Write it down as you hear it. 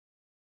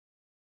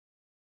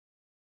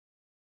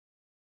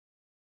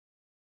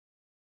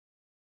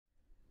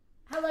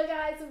Hello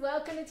guys,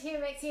 welcome to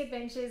Thermomix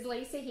Adventures.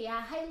 Lisa here.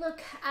 Hey look,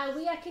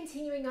 we are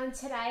continuing on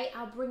today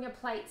our Bring a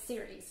Plate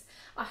series.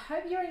 I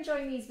hope you're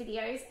enjoying these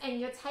videos and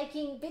you're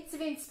taking bits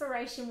of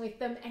inspiration with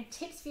them and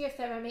tips for your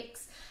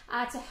Thermomix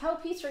to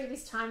help you through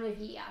this time of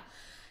year.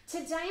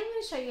 Today I'm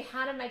going to show you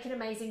how to make an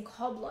amazing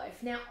cob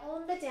loaf. Now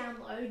on the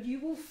download you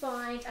will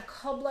find a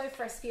cob loaf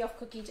recipe off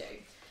Cookie Doo.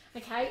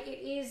 Okay, it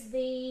is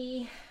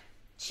the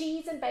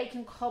cheese and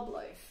bacon cob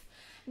loaf.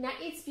 Now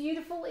it's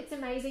beautiful, it's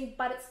amazing,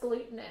 but it's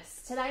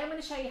glutinous. Today I'm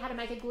going to show you how to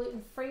make a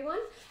gluten-free one.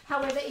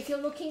 However, if you're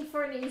looking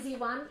for an easy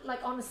one, like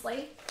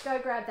honestly, go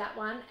grab that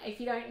one. If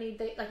you don't need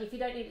if you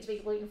don't need it to be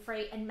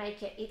gluten-free and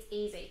make it, it's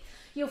easy.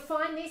 You'll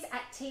find this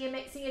at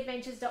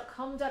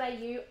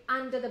tmxingadventures.com.au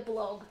under the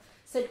blog.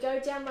 So go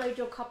download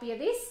your copy of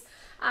this.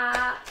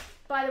 By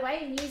the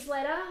way,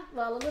 newsletter,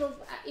 well, a little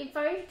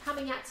info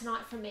coming out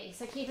tonight from me.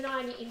 So keep an eye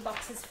on your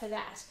inboxes for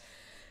that.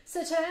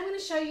 So today I'm going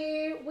to show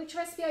you which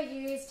recipe I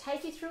use,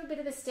 take you through a bit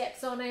of the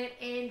steps on it,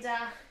 and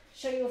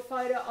show you a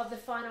photo of the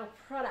final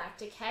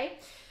product, okay?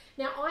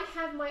 Now I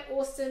have my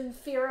awesome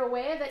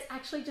Fira-ware that's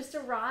actually just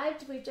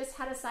arrived. We've just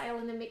had a sale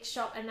in the mix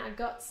shop and I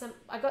got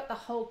the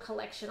whole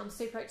collection. I'm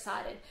super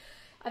excited.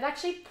 I've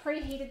actually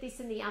preheated this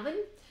in the oven.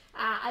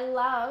 I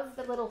love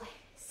the little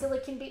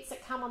silicone bits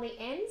that come on the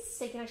ends,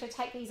 so you can actually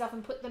take these off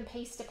and put them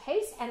piece to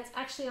piece, and it's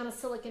actually on a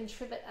silicone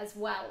trivet as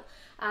well.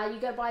 You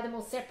go buy them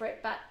all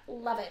separate, but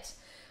love it.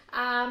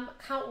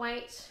 Can't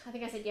wait, I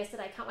think I said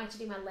yesterday, can't wait to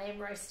do my lamb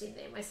roast in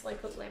there, my slow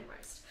cooked lamb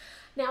roast.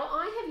 Now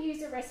I have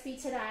used a recipe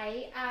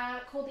today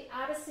called the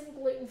Artisan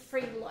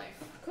Gluten-Free Loaf.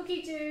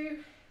 Cookie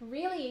Doo,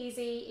 really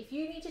easy. If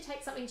you need to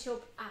take something to a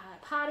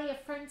party, a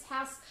friend's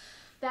house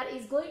that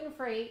is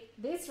gluten-free,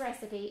 this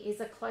recipe is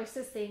the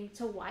closest thing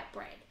to white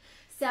bread.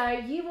 So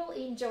you will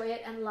enjoy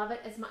it and love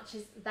it as much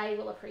as they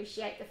will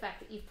appreciate the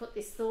fact that you've put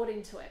this thought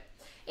into it.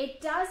 It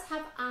does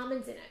have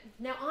almonds in it.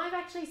 Now I've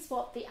actually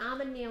swapped the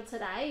almond meal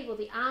today, well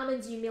the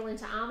almonds you mill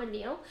into almond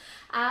meal,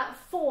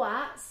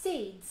 for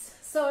seeds.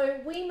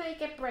 So we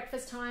make at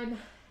breakfast time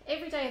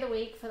every day of the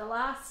week for the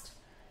last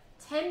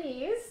 10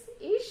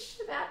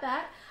 years-ish, about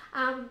that,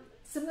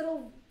 some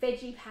little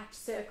veggie packed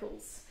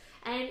circles.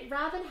 And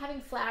rather than having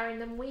flour in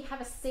them, we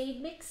have a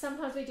seed mix.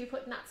 Sometimes we do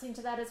put nuts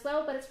into that as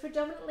well, but it's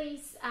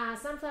predominantly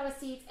sunflower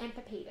seeds and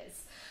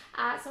pepitas.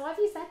 So I've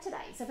used that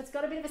today. So if it's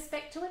got a bit of a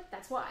speck to it,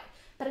 that's why.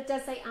 But it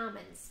does say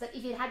almonds. But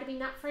if it had to be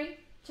nut-free,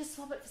 just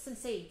swap it for some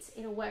seeds.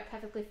 It'll work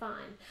perfectly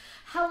fine.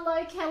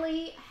 Hello,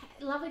 Kelly.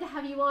 Lovely to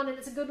have you on, and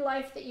it's a good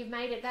loaf that you've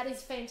made it. That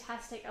is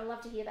fantastic. I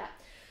love to hear that.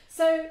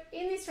 So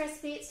in this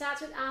recipe, it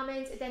starts with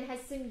almonds. It then has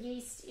some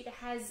yeast. It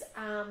has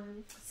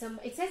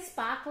it says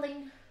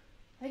sparkling.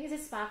 I think it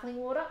says sparkling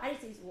water. I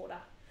just use water.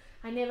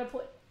 I never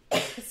put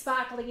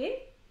sparkling in.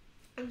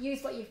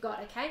 Use what you've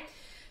got, okay?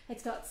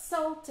 It's got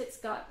salt. It's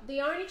got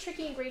the only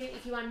tricky ingredient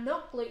if you are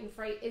not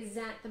gluten-free is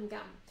xanthan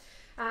gum.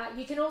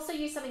 You can also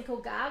use something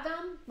called gar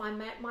gum. I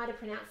might have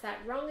pronounced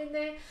that wrong in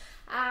there,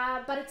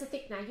 but it's a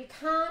thickener. You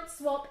can't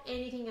swap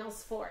anything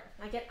else for it.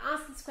 I get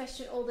asked this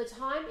question all the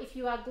time. If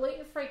you are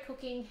gluten-free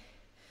cooking,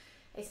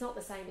 it's not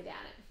the same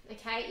without it,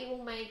 okay? It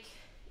will make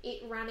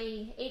it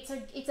runny. It's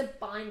a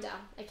binder,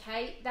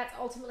 okay? That's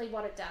ultimately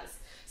what it does.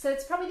 So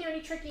it's probably the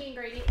only tricky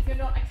ingredient if you're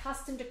not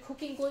accustomed to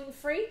cooking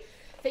gluten-free,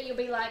 that you'll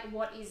be like,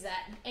 what is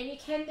that? And you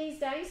can these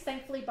days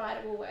thankfully buy it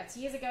at Woolworths.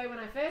 Years ago when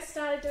I first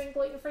started doing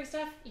gluten-free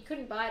stuff, you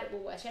couldn't buy it at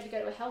Woolworths. You had to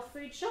go to a health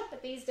food shop,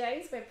 but these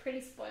days we're pretty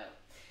spoiled.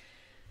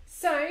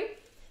 So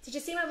did you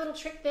see my little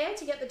trick there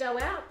to get the dough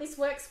out? This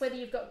works whether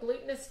you've got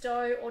glutinous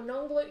dough or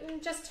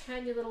non-gluten. Just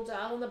turn your little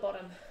dial on the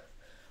bottom.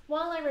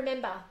 While I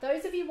remember,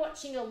 those of you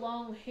watching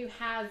along who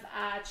have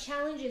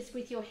challenges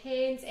with your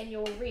hands and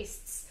your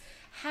wrists,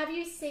 have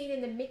you seen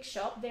in the mix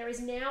shop there is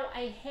now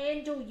a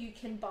handle you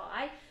can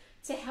buy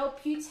to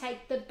help you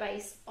take the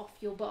base off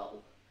your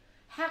bowl?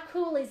 How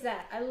cool is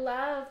that? I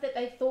love that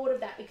they thought of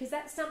that, because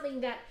that's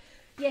something that,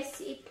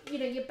 yes,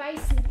 your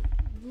base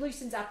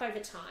loosens up over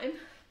time,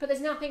 but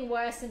there's nothing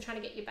worse than trying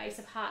to get your base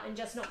apart and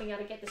just not being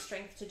able to get the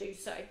strength to do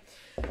so.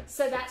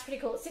 So that's pretty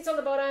cool. It sits on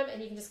the bottom and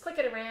you can just click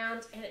it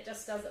around and it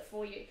just does it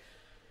for you.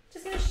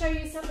 Just going to show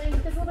you something.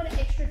 There's a little bit of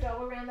extra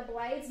dough around the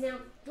blades. Now,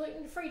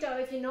 gluten-free dough,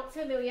 if you're not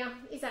familiar,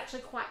 is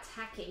actually quite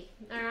tacky.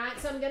 All right,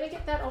 so I'm going to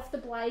get that off the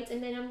blades,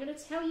 and then I'm going to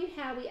tell you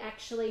how we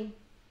actually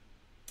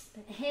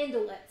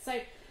handle it. So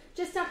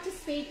just up to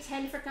speed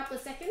 10 for a couple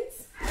of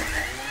seconds.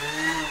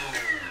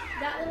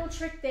 That little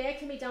trick there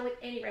can be done with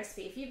any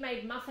recipe. If you've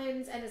made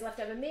muffins and there's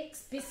leftover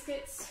mix,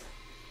 biscuits,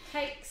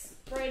 cakes,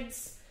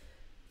 breads,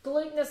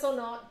 glutinous or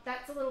not,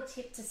 that's a little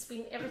tip to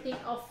spin everything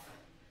off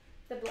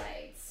the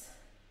blades.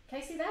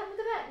 Okay, see that? Look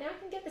at that. Now I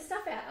can get the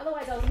stuff out.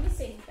 Otherwise I was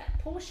missing that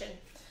portion.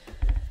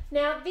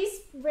 Now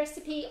this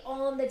recipe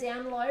on the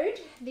download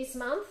this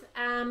month,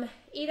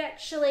 it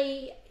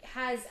actually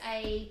has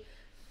a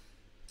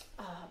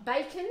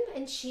bacon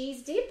and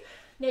cheese dip.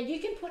 Now you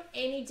can put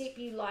any dip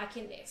you like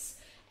in this.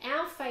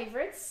 Our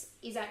favourites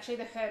is actually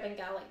the herb and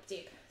garlic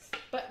dip.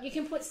 But you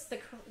can put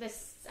the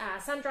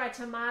sun-dried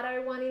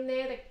tomato one in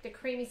there, the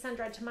creamy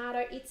sun-dried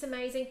tomato. It's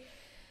amazing.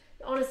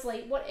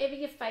 Honestly, whatever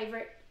your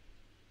favourite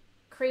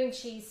cream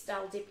cheese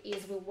style dip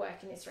is will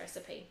work in this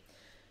recipe.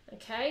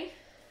 Okay,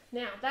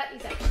 now that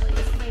is actually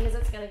as clean as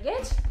it's going to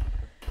get.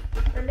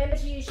 Remember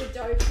to use your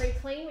dough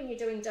pre-clean when you're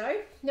doing dough.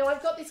 Now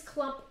I've got this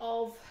clump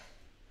of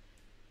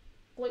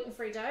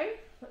gluten-free dough.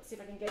 Let's see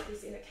if I can get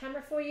this in the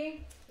camera for you.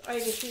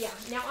 Over here.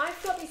 Now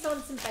I've got this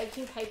on some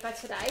baking paper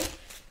today.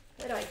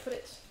 Where do I put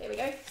it? There we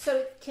go. So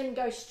it can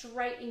go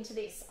straight into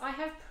this. I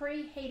have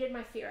preheated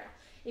my Führer.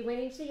 It went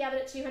into the oven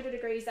at 200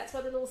 degrees. That's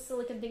why the little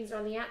silicone things are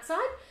on the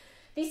outside.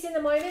 This in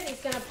the moment is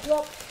going to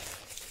plop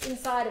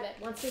inside of it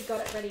once we've got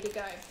it ready to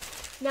go.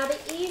 Now the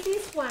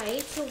easiest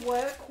way to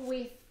work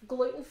with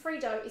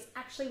gluten-free dough is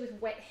actually with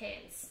wet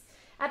hands.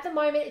 At the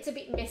moment it's a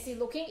bit messy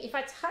looking. If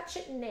I touch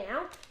it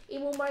now, it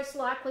will most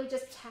likely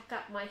just tack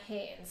up my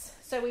hands.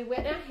 So we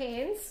wet our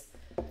hands,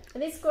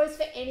 and this goes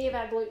for any of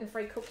our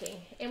gluten-free cooking.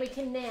 And we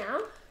can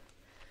now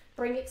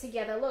bring it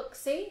together. Look,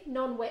 see?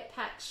 Non-wet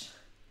patch.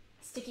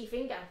 Sticky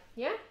finger,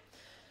 yeah?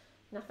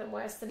 Nothing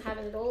worse than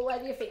having it all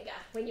over your finger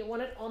when you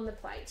want it on the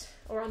plate,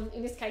 or on,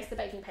 in this case, the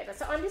baking paper.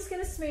 So I'm just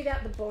going to smooth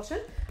out the bottom.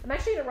 I'm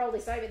actually going to roll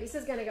this over. This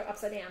is going to go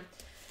upside down.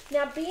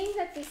 Now, being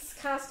that this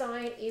cast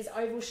iron is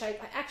oval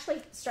shape, I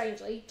actually,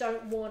 strangely,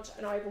 don't want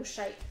an oval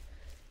shape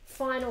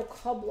final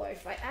cob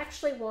loaf. I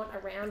actually want a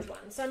round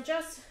one. So I'm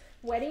just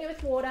wetting it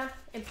with water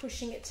and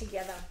pushing it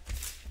together.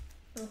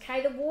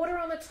 Okay, the water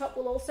on the top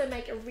will also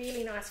make a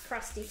really nice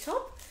crusty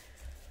top.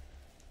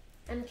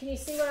 And can you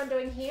see what I'm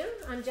doing here?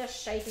 I'm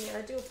just shaping it.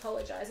 I do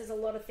apologize. There's a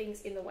lot of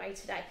things in the way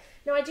today.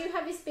 Now, I do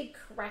have this big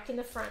crack in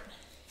the front.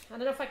 I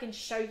don't know if I can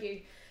show you.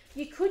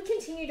 You could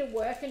continue to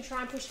work and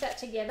try and push that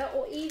together,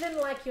 or even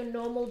like your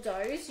normal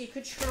doughs, you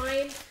could try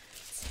and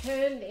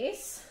turn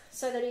this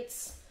so that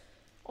it's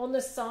on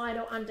the side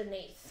or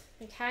underneath,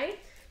 okay?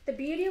 The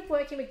beauty of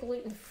working with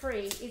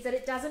gluten-free is that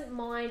it doesn't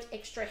mind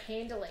extra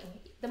handling.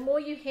 The more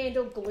you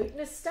handle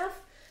glutinous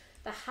stuff,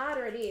 the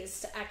harder it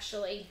is to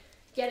actually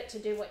get it to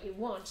do what you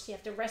want. You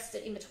have to rest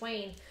it in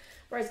between.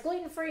 Whereas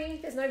gluten-free,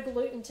 there's no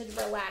gluten to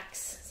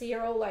relax, so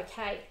you're all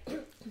okay.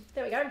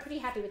 There we go, I'm pretty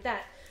happy with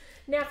that.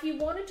 Now, if you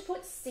wanted to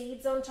put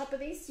seeds on top of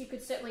this, you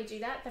could certainly do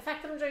that. The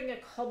fact that I'm doing a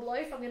cob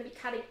loaf, I'm going to be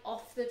cutting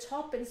off the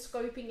top and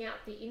scoping out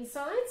the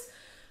insides.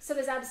 So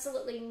there's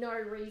absolutely no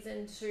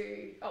reason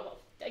to, oh well,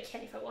 I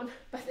can if I want,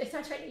 but I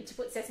don't need to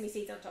put sesame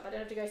seeds on top. I don't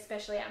have to go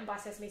specially out and buy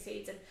sesame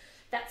seeds and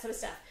that sort of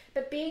stuff.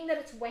 But being that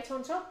it's wet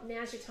on top,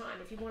 now's your time.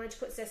 If you wanted to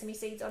put sesame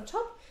seeds on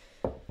top,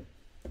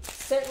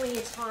 certainly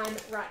your time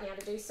right now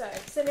to do so.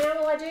 So now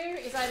all I do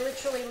is I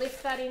literally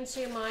lift that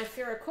into my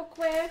Führer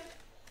cookware,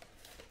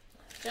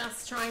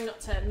 just trying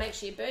not to make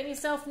sure you burn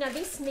yourself. Now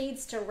this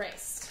needs to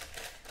rest.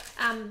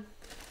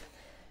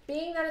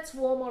 Being that it's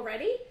warm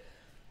already,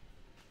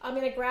 I'm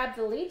going to grab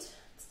the lid,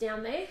 it's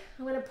down there,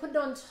 I'm going to put it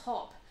on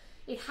top.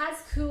 It has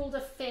cooled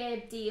a fair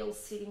deal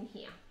sitting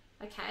here,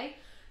 okay?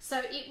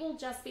 So it will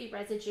just be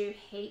residue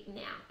heat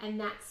now, and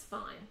that's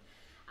fine.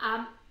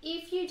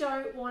 If you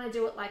don't want to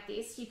do it like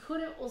this, you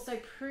could have also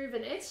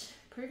proven it,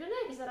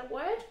 is that a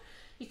word?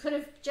 You could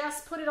have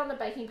just put it on the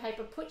baking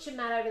paper, put your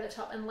mat over the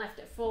top and left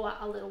it for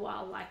a little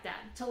while like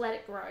that to let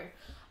it grow.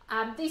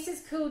 This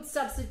is cooled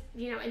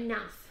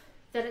enough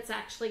that it's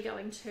actually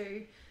going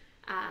to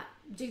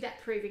do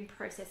that proving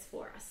process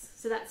for us.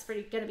 So that's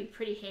going to be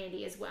pretty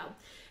handy as well.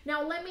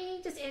 Now let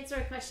me just answer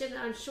a question that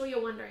I'm sure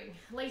you're wondering.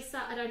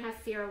 Lisa, I don't have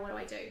Führer, what do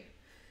I do?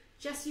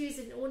 Just use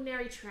an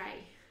ordinary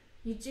tray.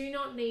 You do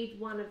not need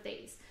one of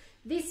these.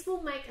 This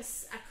will make a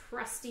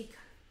crusty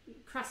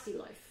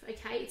loaf,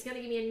 okay? It's going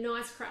to give me a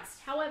nice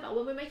crust. However,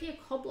 when we're making a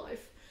cob loaf,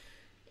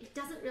 it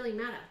doesn't really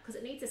matter because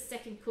it needs a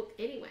second cook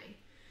anyway.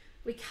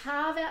 We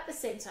carve out the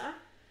center.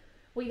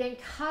 We then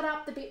cut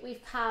up the bit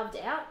we've carved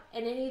out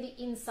and any of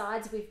the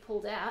insides we've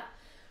pulled out.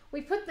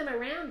 We put them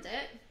around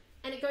it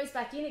and it goes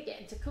back in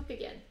again to cook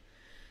again.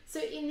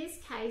 So in this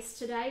case,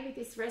 today with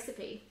this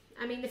recipe,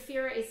 I mean, the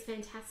Führer is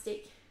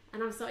fantastic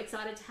and I'm so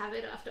excited to have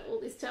it after all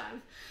this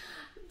time.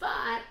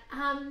 But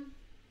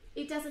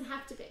it doesn't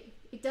have to be.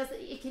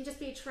 It can just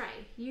be a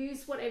tray.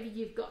 Use whatever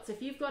you've got. So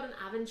if you've got an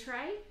oven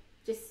tray,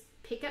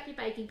 just pick up your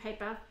baking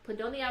paper, put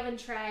it on the oven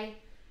tray,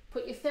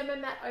 put your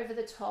thermomat over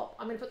the top.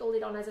 I'm going to put the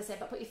lid on, as I said,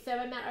 but put your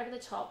thermomat over the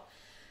top.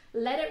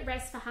 Let it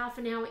rest for half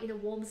an hour in a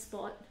warm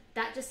spot.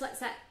 That just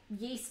lets that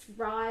yeast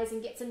rise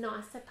and gets a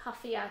nicer,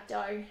 puffier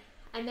dough,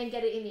 and then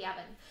get it in the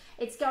oven.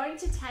 It's going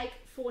to take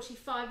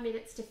 45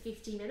 minutes to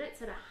 50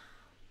 minutes at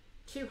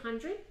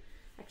 200.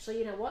 Actually,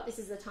 you know what? This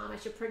is the time I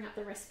should bring up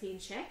the recipe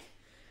and check.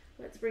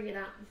 Let's bring it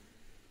up.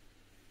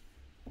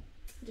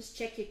 Just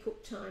check your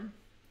cook time.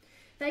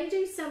 They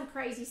do some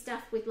crazy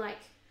stuff with like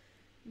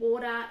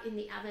water in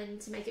the oven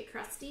to make it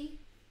crusty.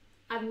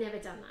 I've never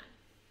done that.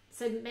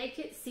 So make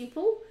it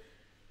simple.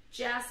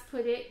 Just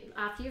put it,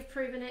 after you've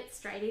proven it,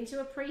 straight into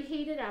a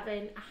preheated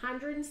oven,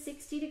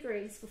 160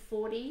 degrees for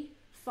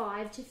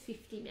 45 to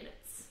 50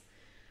 minutes.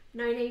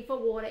 No need for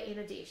water in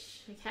a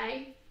dish,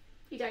 okay?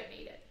 You don't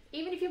need it.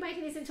 Even if you're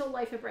making this into a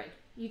loaf of bread,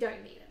 you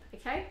don't need it,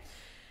 okay?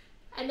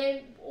 And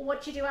then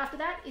what you do after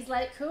that is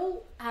let it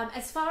cool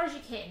as far as you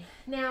can.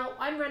 Now,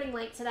 I'm running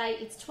late today.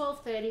 It's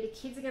 12:30. The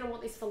kids are going to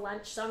want this for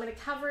lunch. So I'm going to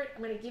cover it.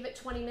 I'm going to give it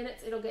 20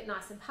 minutes. It'll get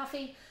nice and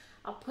puffy.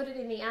 I'll put it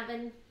in the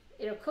oven.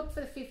 It'll cook for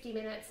the 50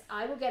 minutes.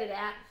 I will get it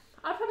out.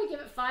 I'll probably give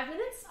it 5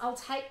 minutes. I'll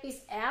take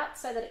this out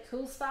so that it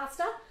cools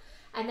faster.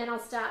 And then I'll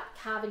start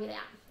carving it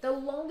out. The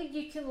longer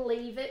you can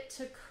leave it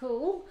to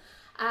cool,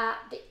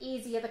 the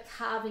easier the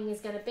carving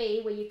is going to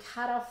be, where you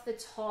cut off the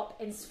top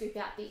and scoop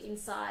out the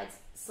insides,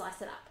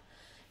 slice it up.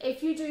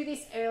 If you do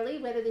this early,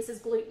 whether this is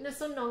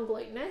glutinous or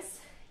non-glutinous,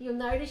 you'll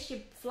notice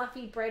your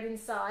fluffy bread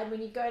inside,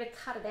 when you go to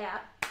cut it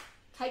out,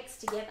 cakes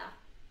together,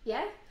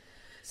 yeah?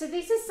 So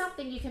this is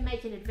something you can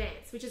make in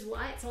advance, which is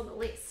why it's on the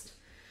list.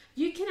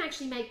 You can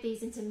actually make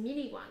these into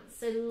mini ones.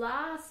 So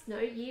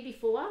year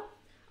before,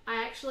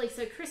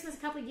 so Christmas a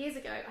couple of years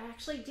ago, I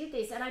actually did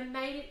this and I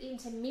made it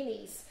into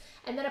minis,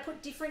 and then I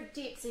put different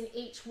dips in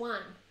each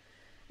one,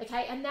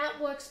 okay? And that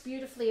works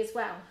beautifully as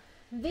well.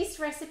 This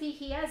recipe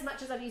here, as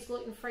much as I've used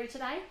gluten-free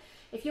today,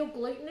 if you're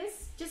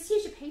glutinous, just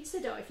use your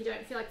pizza dough if you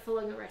don't feel like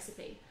following a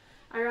recipe,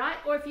 all right?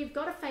 Or if you've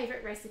got a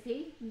favorite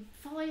recipe,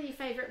 follow your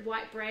favorite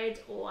white bread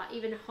or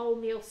even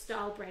wholemeal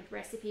style bread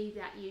recipe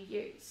that you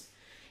use.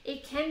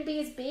 It can be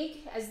as big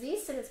as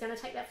this, and it's going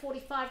to take that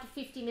 45 to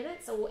 50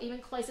 minutes or even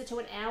closer to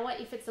an hour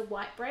if it's a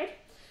white bread.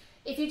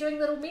 If you're doing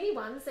little mini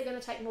ones, they're going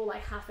to take more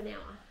like half an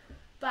hour.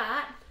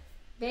 But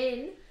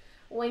then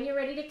when you're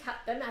ready to cut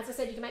them, as I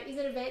said, you can make these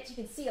in advance, you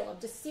can seal them.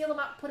 Just seal them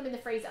up, put them in the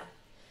freezer.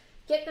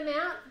 Get them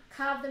out,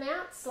 carve them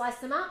out, slice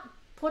them up,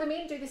 put them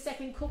in, do the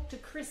second cook to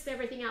crisp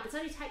everything up. It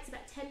only takes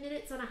about 10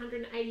 minutes on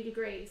 180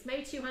 degrees,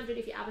 maybe 200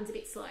 if your oven's a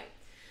bit slow.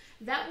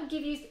 That will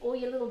give you all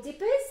your little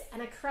dippers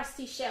and a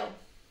crusty shell.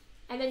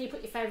 And then you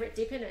put your favorite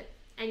dip in it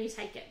and you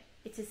take it.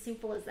 It's as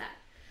simple as that.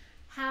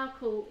 How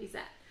cool is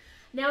that?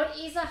 Now, it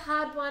is a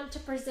hard one to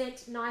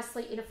present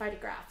nicely in a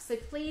photograph, so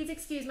please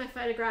excuse my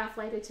photograph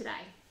later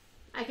today.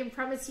 I can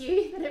promise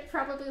you that it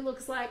probably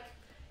looks like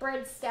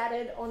bread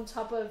scattered on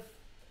top of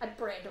a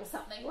bread or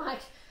something.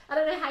 Like, I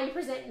don't know how you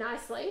present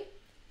nicely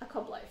a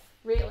cob loaf.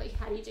 Really,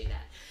 how do you do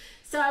that?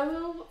 So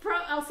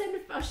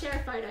I'll share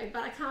a photo,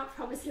 but I can't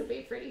promise it'll be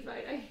a pretty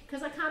photo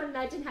because I can't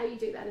imagine how you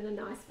do that in a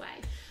nice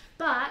way.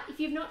 But if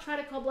you've not tried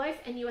a cob loaf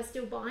and you are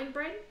still buying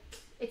bread,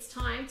 it's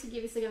time to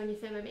give this a go in your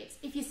Thermomix.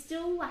 If you're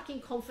still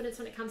lacking confidence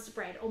when it comes to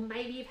bread, or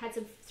maybe you've had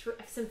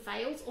some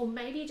fails, or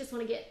maybe you just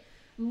want to get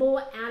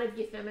more out of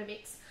your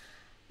Thermomix,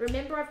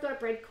 remember I've got a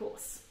bread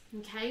course.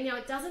 Okay, now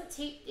it doesn't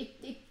teach,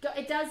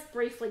 it does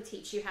briefly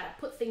teach you how to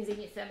put things in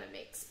your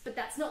Thermomix, but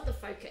that's not the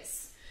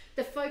focus.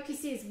 The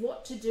focus is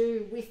what to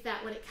do with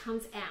that when it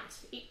comes out.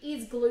 It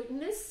is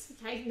glutinous,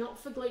 okay, not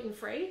for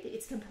gluten-free.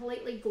 It's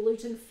completely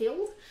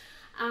gluten-filled.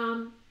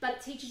 But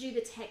it teaches you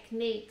the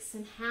techniques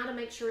and how to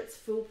make sure it's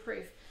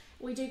foolproof.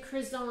 We do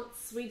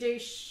croissants, we do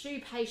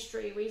choux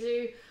pastry, we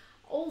do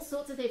all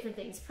sorts of different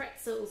things,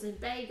 pretzels and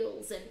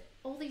bagels and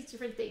all these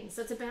different things.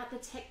 So it's about the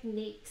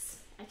techniques,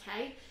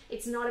 okay?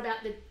 It's not about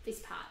this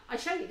part. I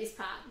show you this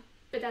part,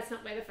 but that's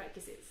not where the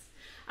focus is.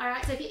 All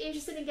right, so if you're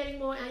interested in getting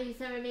more out of your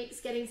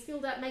Thermomix, getting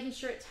skilled up, making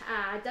sure it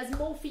does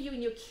more for you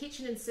in your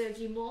kitchen and serves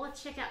you more,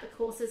 check out the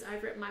courses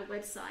over at my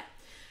website.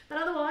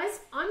 But otherwise,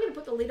 I'm going to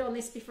put the lid on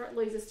this before it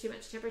loses too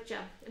much temperature.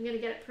 I'm going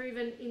to get it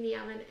proven in the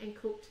oven and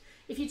cooked.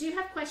 If you do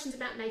have questions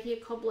about making a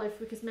cob loaf,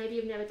 because maybe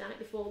you've never done it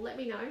before, let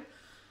me know.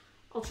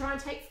 I'll try and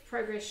take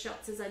progress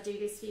shots as I do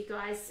this for you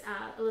guys,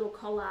 a little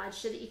collage,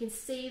 so that you can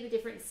see the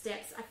different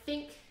steps. I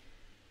think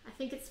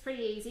it's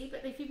pretty easy,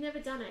 but if you've never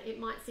done it, it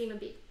might seem a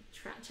bit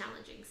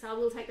challenging. So I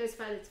will take those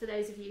photos for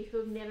those of you who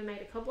have never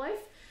made a cob loaf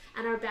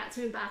and are about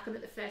to embark on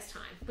it the first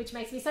time, which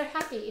makes me so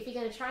happy if you're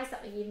going to try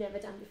something you've never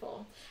done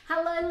before.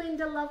 Hello,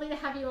 Linda. Lovely to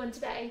have you on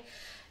today.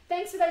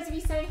 Thanks for those of you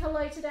saying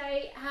hello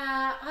today.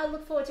 I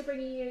look forward to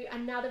bringing you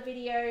another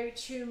video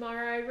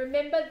tomorrow.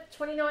 Remember,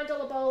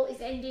 $29 bowl is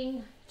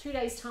ending 2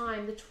 days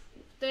time, the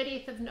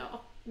 30th of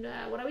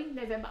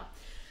November.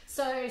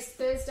 So it's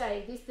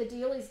Thursday. The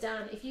deal is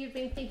done. If you've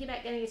been thinking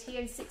about getting a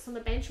TN6 on the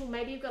bench, or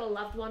maybe you've got a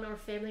loved one or a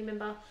family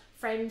member,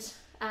 friend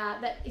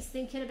that is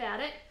thinking about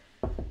it,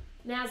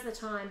 now's the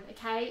time,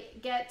 okay?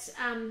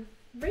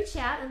 Reach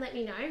out and let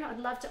me know. I'd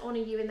love to honor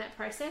you in that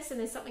process, and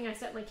there's something I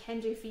certainly can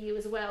do for you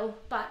as well.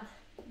 But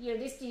you know,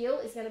 this deal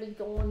is going to be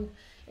gone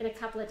in a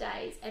couple of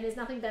days, and there's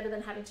nothing better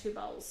than having 2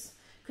 bowls,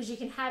 because you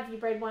can have your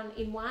bread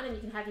in one and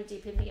you can have your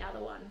dip in the other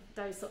one.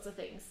 Those sorts of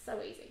things.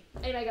 So easy.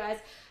 Anyway, guys,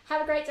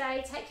 have a great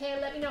day. Take care.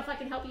 Let me know if I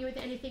can help you with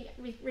anything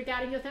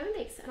regarding your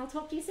Thermomix, and I'll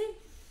talk to you soon.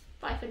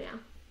 Bye for now.